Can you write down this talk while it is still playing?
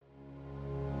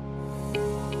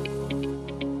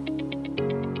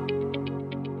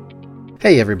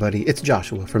Hey everybody, it's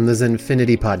Joshua from the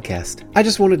ZeNfinity Podcast. I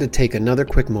just wanted to take another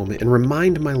quick moment and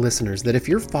remind my listeners that if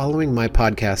you're following my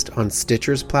podcast on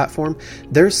Stitcher's platform,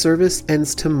 their service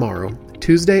ends tomorrow,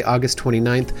 Tuesday, August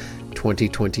 29th,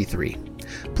 2023.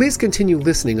 Please continue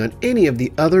listening on any of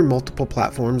the other multiple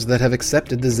platforms that have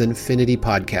accepted the ZeNfinity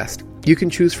Podcast. You can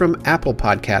choose from Apple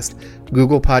Podcast,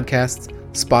 Google Podcasts,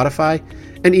 Spotify,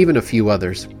 and even a few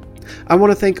others. I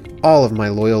want to thank all of my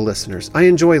loyal listeners. I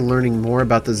enjoy learning more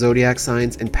about the zodiac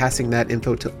signs and passing that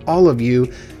info to all of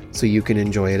you so you can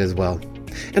enjoy it as well.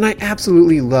 And I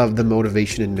absolutely love the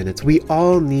Motivation in Minutes. We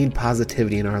all need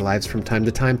positivity in our lives from time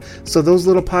to time, so those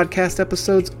little podcast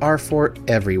episodes are for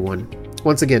everyone.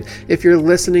 Once again, if you're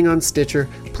listening on Stitcher,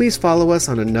 please follow us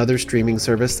on another streaming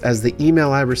service, as the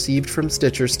email I received from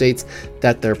Stitcher states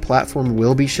that their platform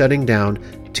will be shutting down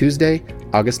Tuesday,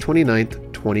 August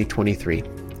 29th, 2023.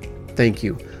 Thank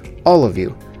you, all of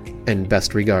you, and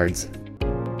best regards.